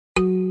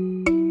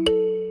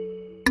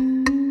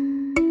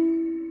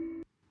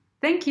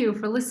Thank you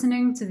for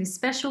listening to this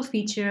special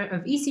feature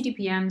of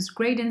ECDPM's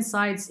Great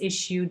Insights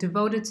issue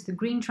devoted to the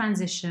green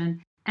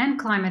transition and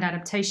climate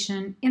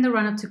adaptation in the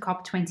run-up to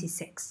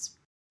COP26.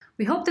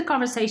 We hope the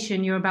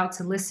conversation you're about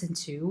to listen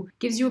to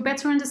gives you a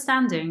better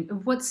understanding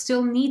of what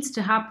still needs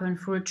to happen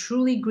for a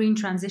truly green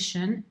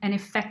transition and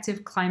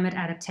effective climate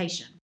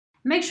adaptation.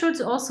 Make sure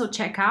to also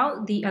check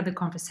out the other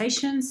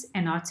conversations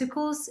and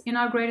articles in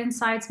our Great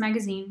Insights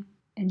magazine.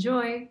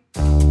 Enjoy!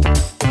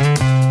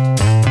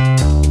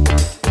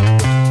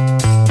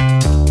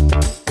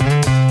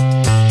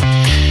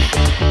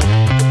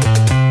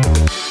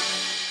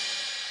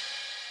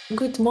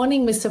 Good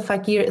morning, Mr.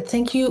 Fakir.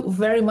 Thank you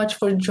very much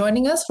for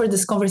joining us for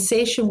this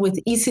conversation with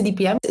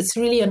ECDPM. It's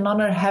really an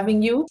honor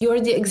having you.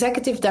 You're the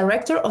Executive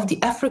Director of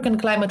the African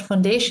Climate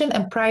Foundation,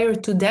 and prior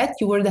to that,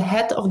 you were the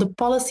head of the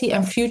Policy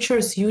and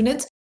Futures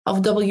Unit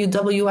of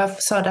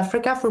WWF South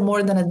Africa for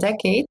more than a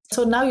decade.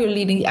 So now you're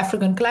leading the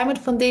African Climate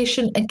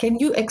Foundation. And can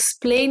you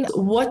explain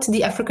what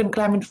the African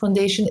Climate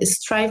Foundation is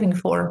striving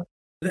for?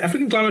 The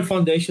African Climate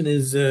Foundation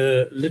is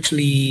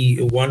literally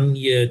 1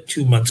 year,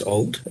 2 months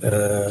old.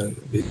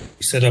 We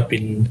set up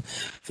in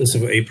 1st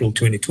of April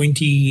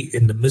 2020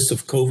 in the midst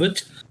of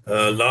COVID,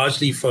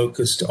 largely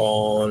focused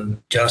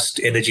on just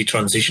energy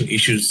transition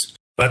issues.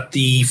 But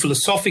the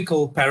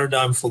philosophical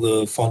paradigm for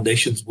the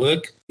foundation's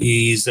work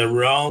is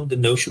around the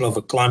notion of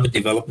a climate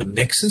development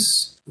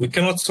nexus. We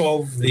cannot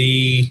solve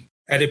the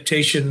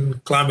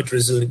adaptation, climate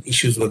resilient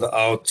issues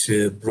without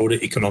broader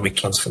economic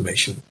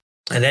transformation.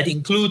 And that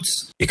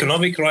includes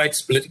economic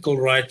rights, political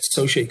rights,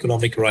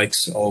 socio-economic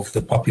rights of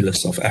the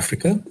populace of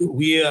Africa.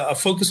 We are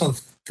focused on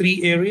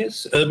 3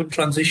 areas: urban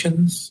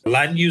transitions,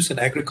 land use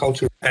and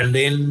agriculture, and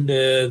then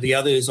the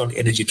other is on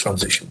energy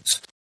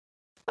transitions.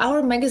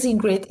 Our magazine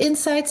Great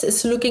Insights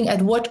is looking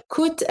at what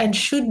could and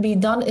should be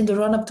done in the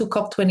run-up to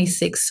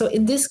COP26. So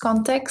in this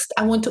context,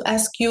 I want to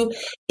ask you,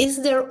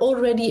 is there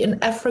already an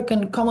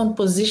African common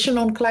position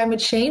on climate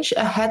change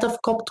ahead of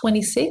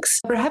COP26?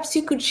 Perhaps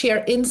you could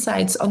share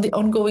insights on the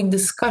ongoing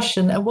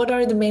discussion and what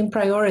are the main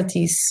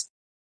priorities?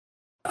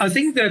 I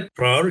think that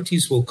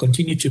priorities will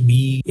continue to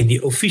be in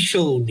the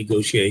official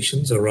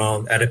negotiations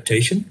around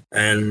adaptation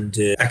and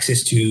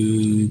access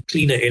to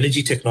cleaner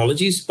energy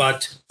technologies,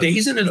 but there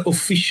isn't an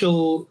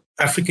official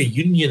African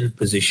Union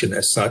position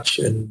as such,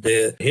 and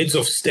the heads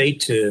of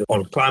state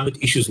on climate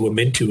issues were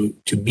meant to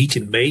meet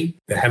in May.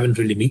 They haven't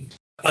really met.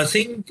 I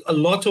think a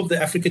lot of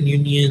the African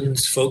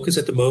Union's focus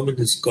at the moment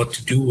has got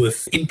to do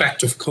with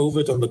impact of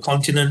COVID on the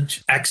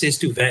continent. Access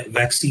to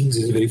vaccines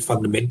is very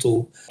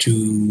fundamental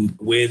to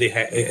where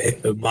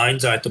their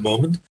minds are at the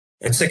moment.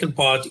 And second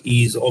part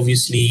is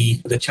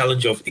obviously the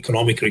challenge of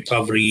economic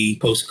recovery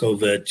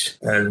post-COVID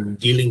and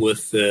dealing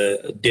with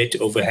debt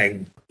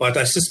overhang. But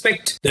I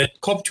suspect that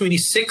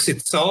COP26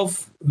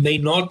 itself may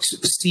not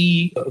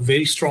see a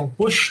very strong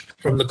push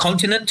from the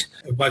continent,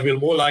 but we're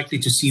more likely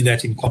to see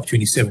that in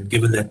COP27,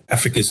 given that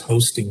Africa is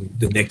hosting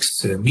the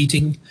next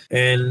meeting.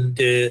 And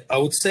I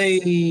would say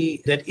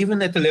that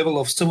even at the level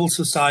of civil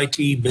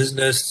society,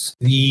 business,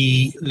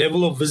 the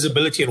level of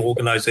visibility and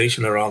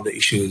organization around the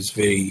issue is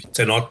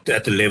they're not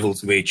at the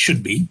levels where it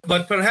should be.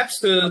 But perhaps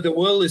the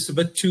world is a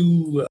bit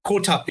too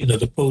caught up in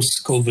the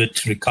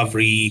post-COVID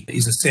recovery, in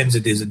the sense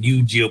that there's a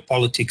new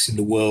geopolitics in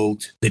the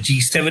world. The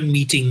G7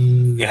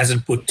 meeting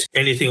hasn't put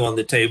anything on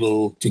the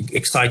table to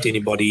excite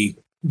anybody.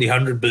 The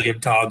 100 billion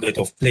target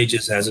of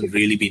pledges hasn't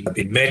really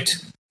been met.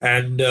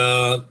 And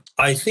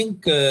I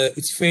think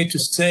it's fair to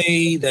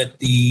say that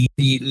the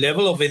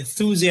level of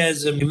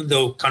enthusiasm, even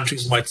though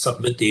countries might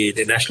submit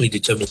their nationally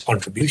determined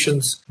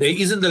contributions, there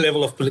isn't the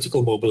level of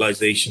political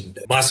mobilization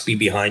that must be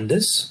behind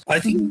this. I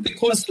think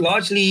because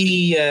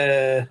largely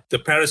the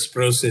Paris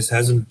process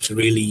hasn't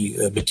really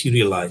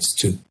materialized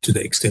to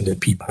the extent that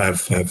people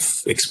have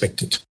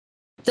expected.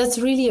 That's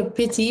really a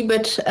pity,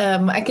 but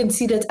I can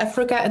see that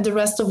Africa and the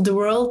rest of the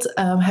world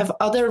have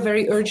other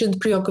very urgent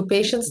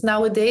preoccupations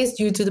nowadays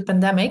due to the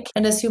pandemic.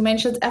 And as you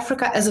mentioned,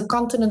 Africa as a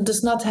continent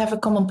does not have a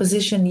common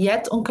position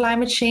yet on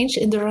climate change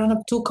in the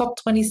run-up to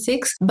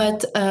COP26.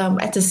 But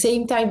at the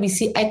same time, we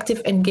see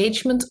active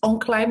engagement on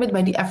climate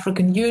by the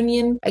African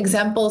Union.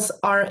 Examples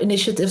are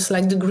initiatives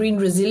like the Green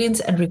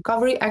Resilience and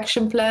Recovery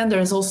Action Plan. There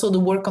is also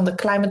the work on the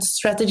climate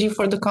strategy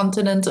for the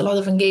continent, a lot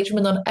of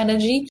engagement on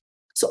energy.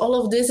 So all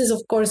of this is,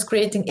 of course,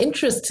 creating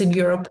interest in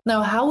Europe.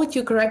 Now, how would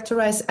you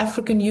characterize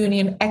African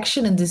Union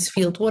action in this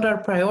field? What are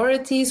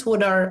priorities?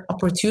 What are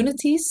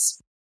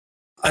opportunities?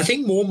 I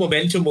think more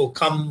momentum will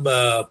come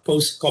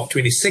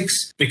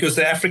post-COP26 because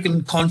the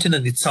African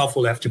continent itself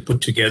will have to put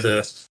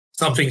together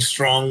something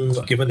strong,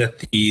 given that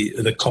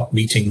the COP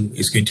meeting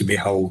is going to be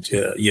held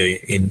here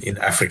in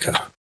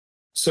Africa.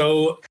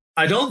 So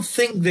I don't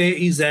think there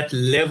is that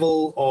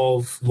level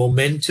of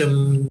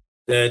momentum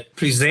that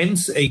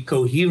presents a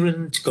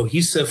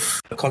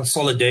cohesive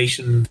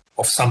consolidation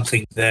of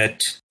something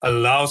that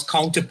allows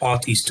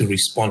counterparties to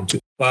respond to.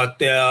 But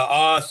there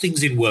are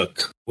things in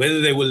work.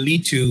 Whether they will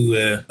lead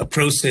to a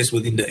process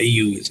within the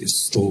AU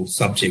is still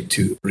subject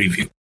to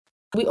review.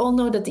 We all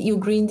know that the EU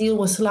Green Deal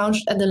was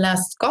launched at the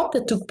last COP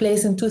that took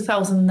place in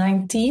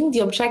 2019. The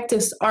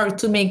objectives are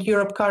to make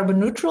Europe carbon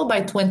neutral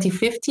by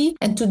 2050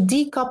 and to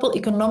decouple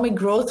economic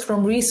growth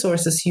from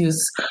resources use.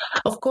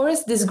 Of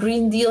course, this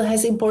Green Deal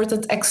has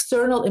important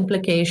external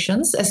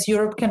implications, as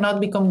Europe cannot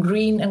become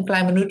green and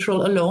climate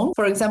neutral alone.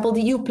 For example,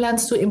 the EU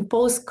plans to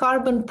impose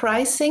carbon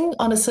pricing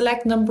on a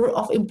select number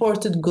of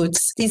imported goods.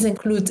 These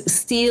include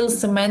steel,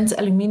 cement,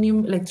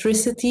 aluminium,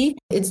 electricity.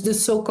 It's the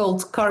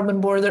so-called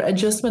Carbon Border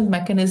Adjustment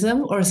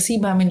Mechanism, or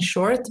CBAM in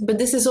short, but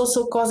this is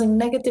also causing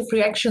negative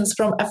reactions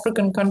from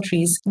African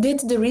countries.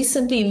 Did the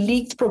recently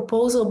leaked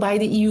proposal by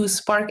the EU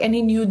spark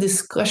any new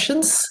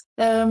discussions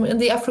in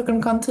the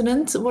African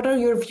continent? What are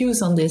your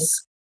views on this?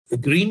 The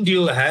Green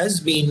Deal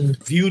has been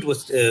viewed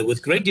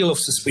with great deal of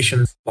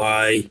suspicion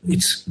by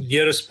its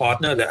nearest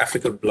partner, the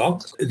African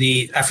bloc.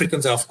 The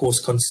Africans are, of course,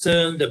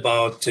 concerned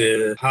about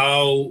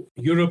how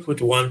Europe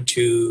would want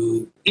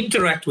to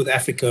interact with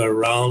Africa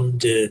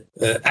around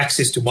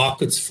access to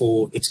markets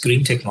for its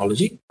green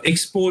technology,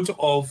 export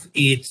of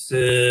its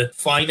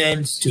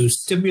finance to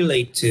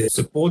stimulate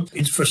support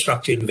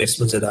infrastructure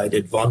investments that are at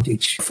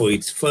advantage for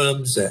its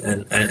firms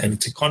and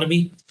its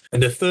economy.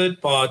 And the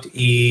third part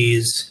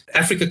is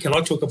Africa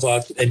cannot talk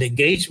about an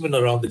engagement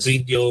around the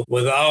Green Deal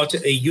without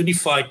a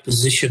unified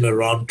position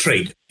around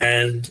trade.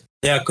 And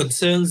there are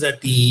concerns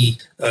that the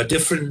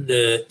different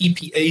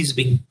EPAs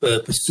being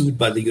pursued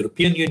by the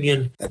European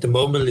Union at the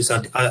moment is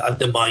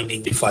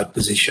undermining the unified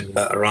position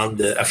around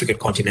the African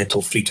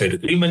Continental Free Trade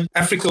Agreement.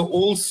 Africa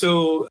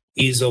also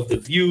is of the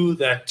view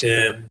that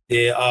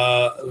there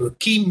are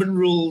key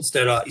minerals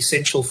that are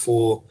essential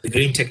for the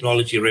green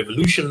technology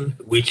revolution,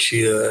 which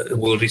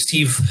will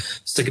receive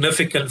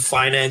significant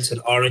finance and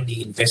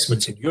R&D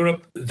investments in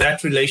Europe.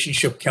 That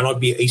relationship cannot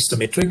be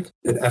asymmetric,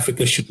 that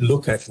Africa should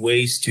look at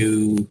ways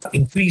to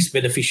increase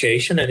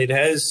beneficiation, and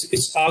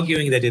it's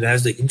arguing that it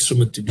has the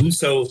instrument to do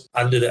so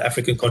under the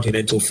African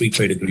Continental Free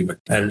Trade Agreement.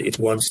 And it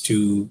wants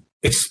to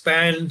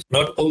expand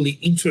not only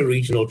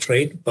intra-regional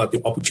trade, but the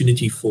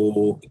opportunity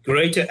for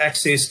greater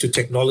access to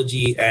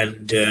technology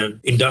and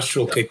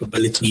industrial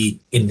capability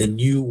in the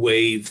new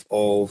wave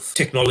of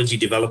technology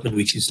development,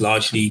 which is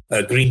largely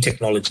a green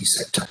technology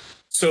sector.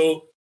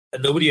 So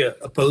nobody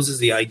opposes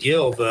the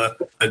idea of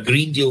a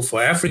Green Deal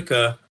for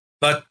Africa,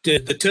 but the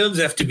terms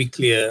have to be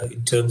clear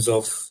in terms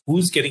of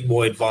who's getting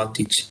more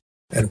advantage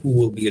and who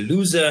will be a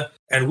loser,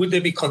 and would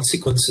there be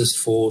consequences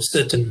for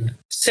certain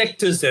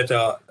sectors that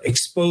are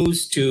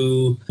exposed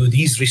to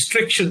these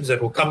restrictions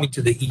that will come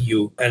into the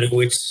EU, and in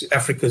which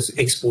Africa's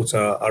exports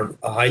are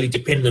highly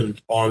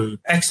dependent on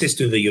access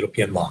to the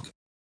European market.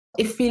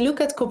 If we look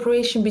at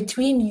cooperation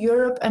between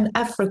Europe and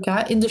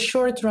Africa in the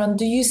short run,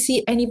 do you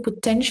see any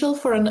potential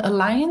for an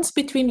alliance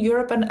between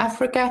Europe and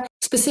Africa,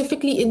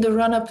 specifically in the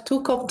run-up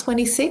to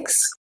COP26?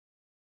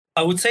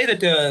 I would say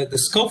that the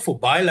scope for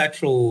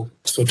bilateral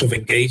sort of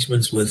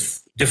engagements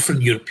with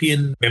different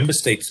European member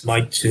states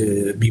might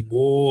be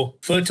more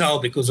fertile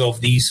because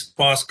of these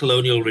past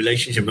colonial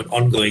relationships and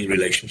ongoing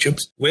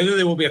relationships. Whether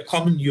there will be a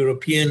common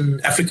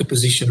European-Africa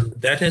position,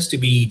 that has to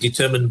be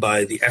determined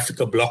by the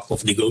Africa bloc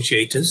of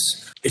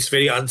negotiators. It's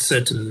very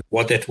uncertain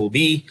what that will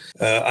be,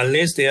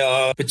 unless there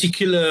are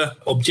particular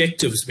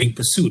objectives being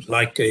pursued,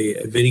 like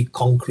a very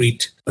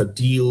concrete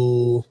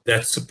deal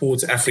that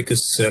supports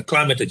Africa's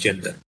climate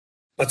agenda.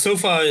 But so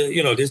far,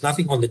 there's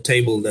nothing on the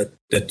table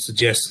that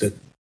suggests that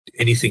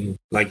anything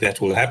like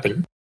that will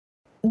happen.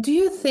 Do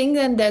you think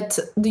then that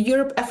the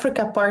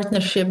Europe-Africa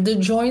partnership, the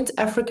joint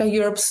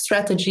Africa-Europe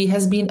strategy,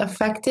 has been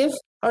effective?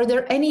 Are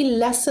there any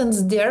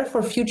lessons there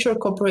for future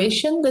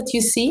cooperation that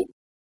you see?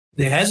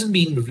 There hasn't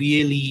been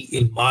really,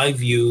 in my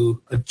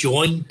view, a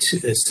joint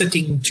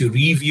sitting to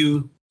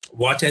review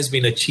what has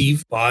been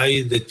achieved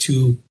by the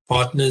two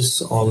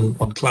partners on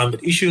climate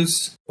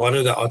issues. What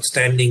are the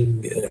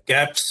outstanding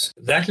gaps?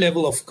 That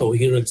level of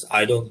coherence,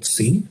 I don't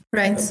see.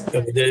 Right.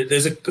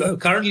 There's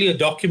currently a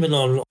document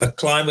on a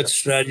climate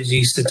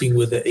strategy sitting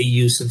with the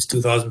EU since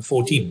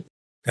 2014.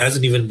 It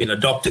hasn't even been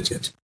adopted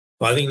yet.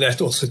 I think that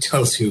also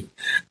tells you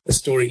a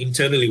story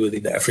internally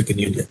within the African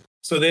Union.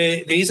 So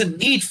there is a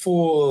need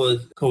for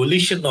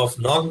coalition of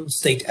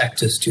non-state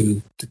actors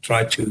to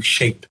try to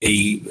shape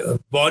a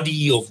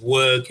body of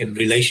work and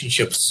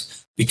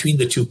relationships between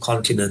the two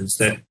continents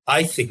that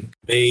I think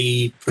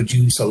may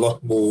produce a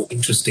lot more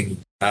interesting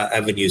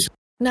avenues.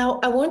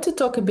 Now, I want to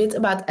talk a bit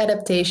about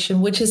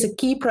adaptation, which is a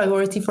key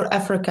priority for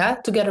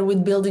Africa, together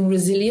with building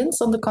resilience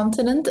on the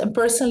continent. And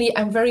personally,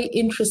 I'm very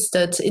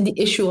interested in the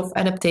issue of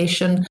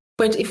adaptation.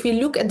 But if we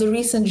look at the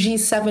recent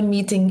G7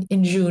 meeting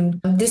in June,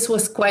 this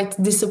was quite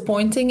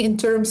disappointing in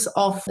terms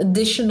of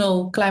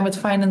additional climate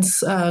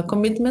finance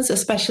commitments,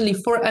 especially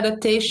for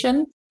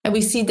adaptation. And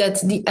we see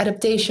that the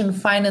adaptation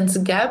finance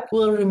gap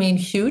will remain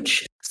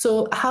huge.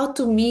 So how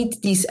to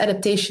meet these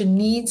adaptation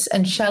needs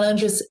and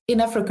challenges in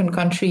African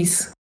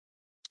countries?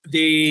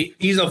 There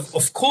is,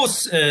 of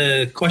course,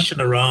 a question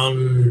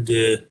around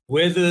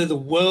whether the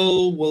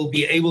world will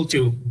be able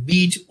to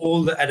meet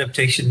all the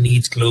adaptation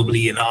needs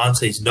globally, and the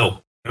answer is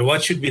no. And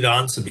what should be the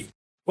answer be?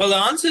 Well, the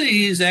answer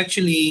is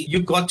actually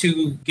you've got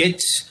to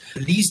get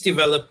least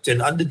developed and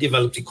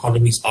underdeveloped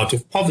economies out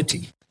of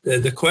poverty.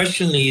 The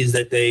question is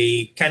that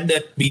can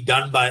that be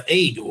done by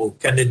aid, or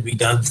can it be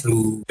done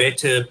through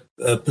better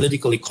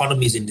political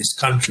economies in these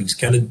countries?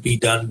 Can it be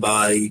done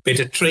by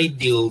better trade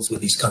deals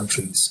with these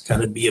countries?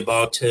 Can it be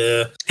about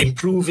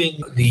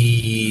improving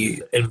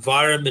the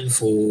environment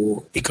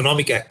for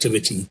economic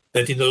activity,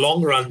 that in the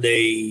long run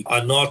they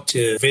are not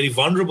very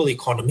vulnerable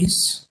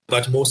economies,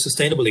 but more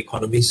sustainable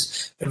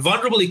economies? And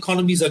vulnerable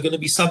economies are going to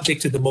be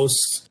subject to the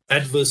most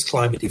adverse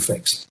climate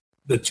effects.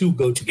 The two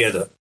go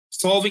together.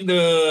 Solving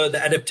the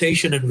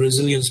adaptation and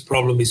resilience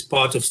problem is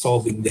part of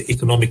solving the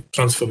economic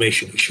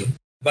transformation issue.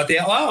 But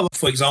there are,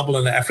 for example,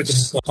 on the African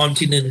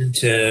continent,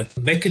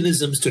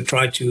 mechanisms to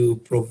try to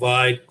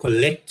provide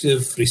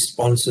collective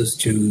responses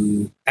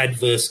to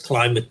adverse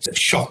climate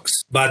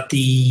shocks. But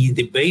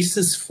the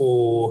basis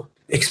for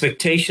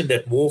expectation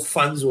that more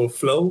funds will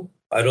flow,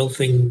 I don't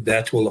think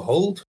that will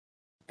hold.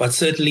 But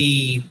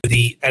certainly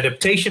the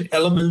adaptation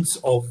elements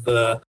of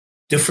the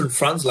different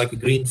funds like a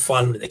green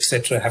fund,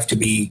 etc., have to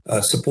be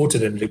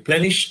supported and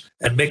replenished,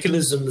 and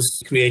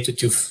mechanisms created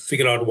to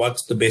figure out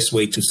what's the best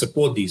way to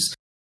support these.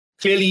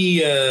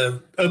 Clearly,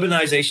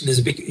 urbanization is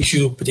a big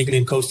issue, particularly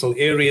in coastal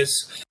areas,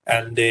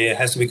 and there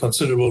has to be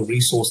considerable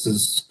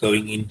resources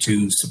going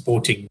into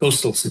supporting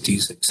coastal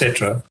cities,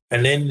 etc.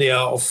 And then there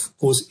are, of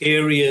course,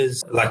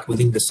 areas like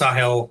within the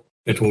Sahel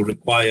that will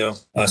require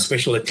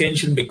special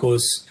attention,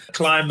 because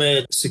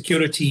climate,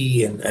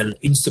 security and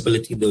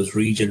instability in those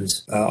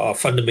regions are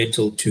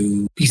fundamental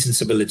to peace and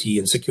stability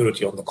and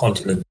security on the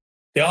continent.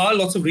 There are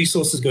lots of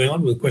resources going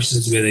on. The question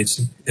is whether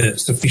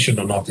it's sufficient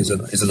or not is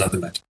another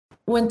matter.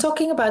 When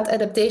talking about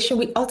adaptation,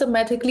 we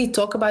automatically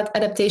talk about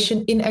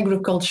adaptation in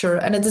agriculture.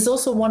 And it is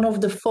also one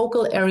of the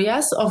focal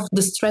areas of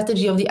the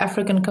strategy of the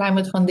African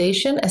Climate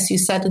Foundation, as you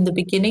said in the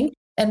beginning.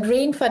 And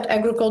rain-fed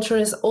agriculture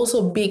is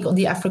also big on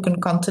the African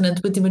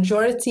continent, with the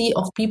majority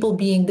of people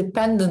being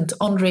dependent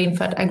on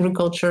rain-fed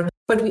agriculture.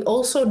 But we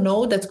also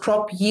know that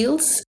crop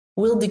yields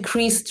will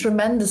decrease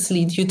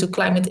tremendously due to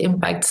climate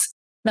impacts.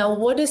 Now,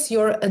 what is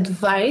your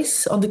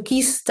advice on the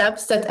key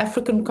steps that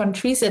African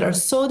countries that are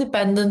so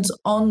dependent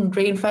on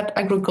rain-fed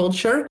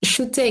agriculture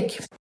should take?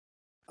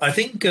 I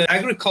think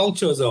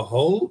agriculture as a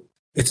whole,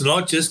 it's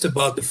not just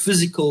about the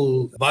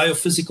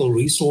biophysical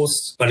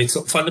resource, but it's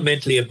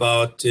fundamentally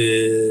about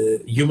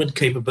human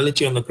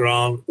capability on the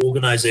ground,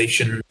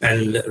 organization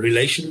and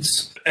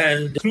relations.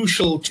 And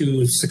crucial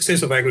to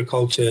success of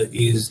agriculture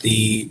is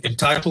the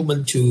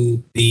entitlement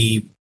to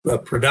the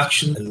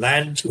production and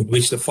land in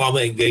which the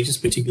farmer engages,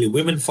 particularly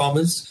women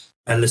farmers.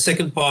 And the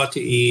second part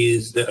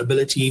is the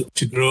ability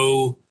to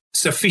grow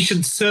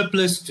sufficient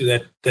surplus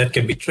that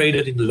can be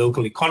traded in the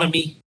local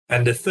economy.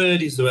 And the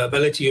third is the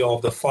ability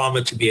of the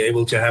farmer to be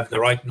able to have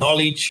the right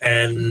knowledge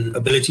and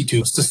ability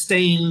to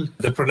sustain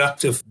the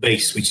productive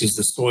base, which is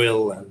the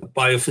soil and the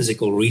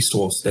biophysical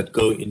resource that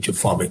go into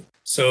farming.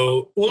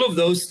 So all of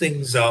those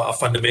things are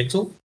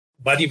fundamental.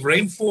 But if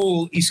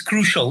rainfall is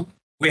crucial,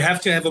 we have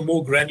to have a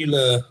more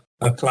granular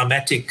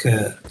climatic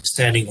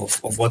understanding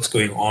of what's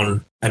going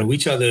on and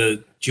which are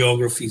the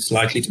geographies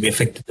likely to be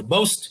affected the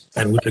most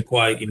and would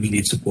require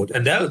immediate support.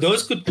 And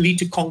those could lead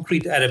to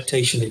concrete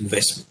adaptation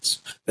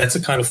investments. That's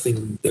the kind of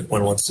thing that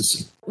one wants to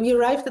see. We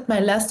arrived at my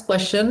last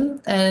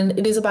question, and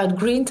it is about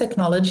green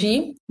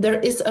technology. There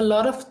is a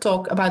lot of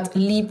talk about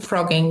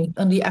leapfrogging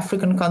on the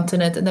African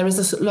continent, and there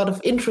is a lot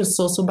of interest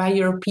also by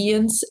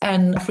Europeans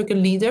and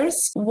African leaders.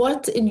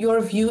 What, in your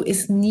view,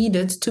 is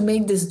needed to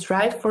make this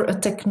drive for a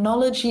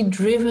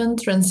technology-driven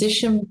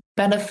transition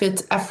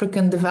benefit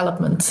African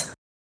development?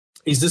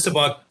 Is this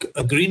about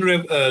a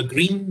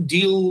green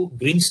deal,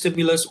 green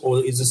stimulus,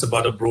 or is this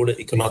about a broader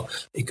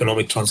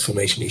economic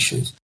transformation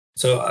issues?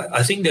 So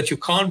I think that you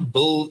can't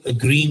build a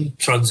green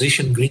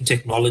transition, green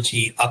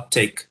technology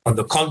uptake on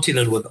the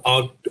continent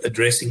without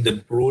addressing the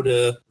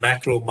broader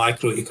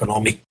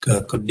microeconomic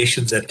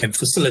conditions that can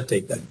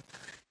facilitate that.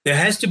 There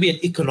has to be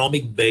an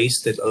economic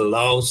base that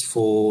allows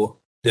for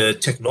the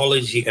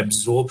technology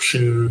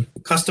absorption,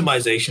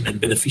 customization,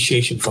 and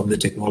beneficiation from the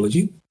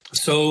technology.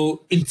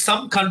 So in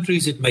some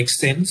countries, it makes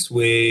sense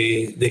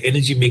where the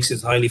energy mix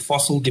is highly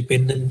fossil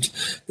dependent,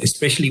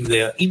 especially if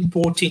they are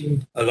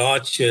importing a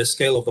large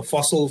scale of the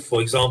fossil,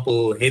 for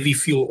example, heavy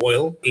fuel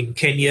oil in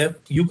Kenya.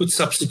 You could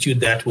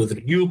substitute that with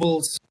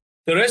renewables.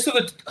 The rest of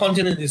the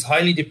continent is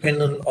highly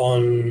dependent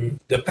on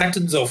the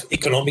patterns of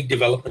economic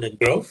development and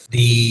growth,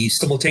 the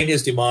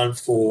simultaneous demand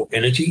for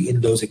energy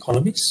in those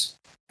economies.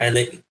 And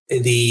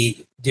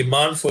the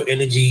demand for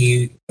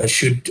energy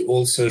should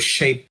also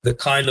shape the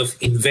kind of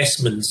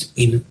investments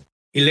in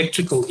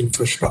electrical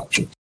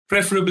infrastructure.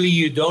 Preferably,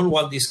 you don't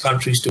want these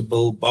countries to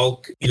build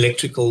bulk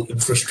electrical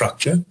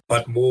infrastructure,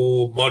 but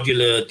more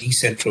modular,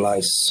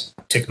 decentralized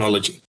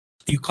technology.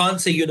 You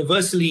can't say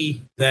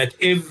universally that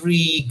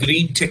every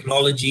green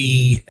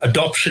technology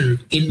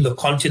adoption in the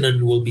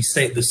continent will be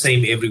the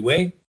same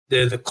everywhere.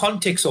 The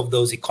context of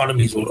those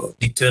economies will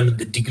determine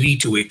the degree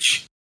to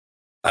which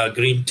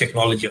green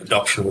technology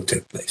adoption will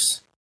take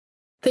place.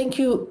 Thank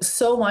you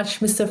so much,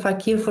 Mr.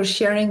 Fakir, for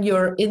sharing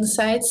your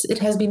insights. It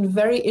has been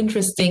very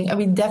interesting, and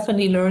we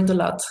definitely learned a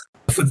lot.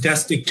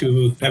 Fantastic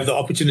to have the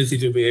opportunity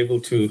to be able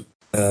to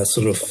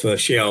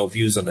share our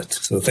views on it.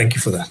 So thank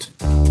you for that.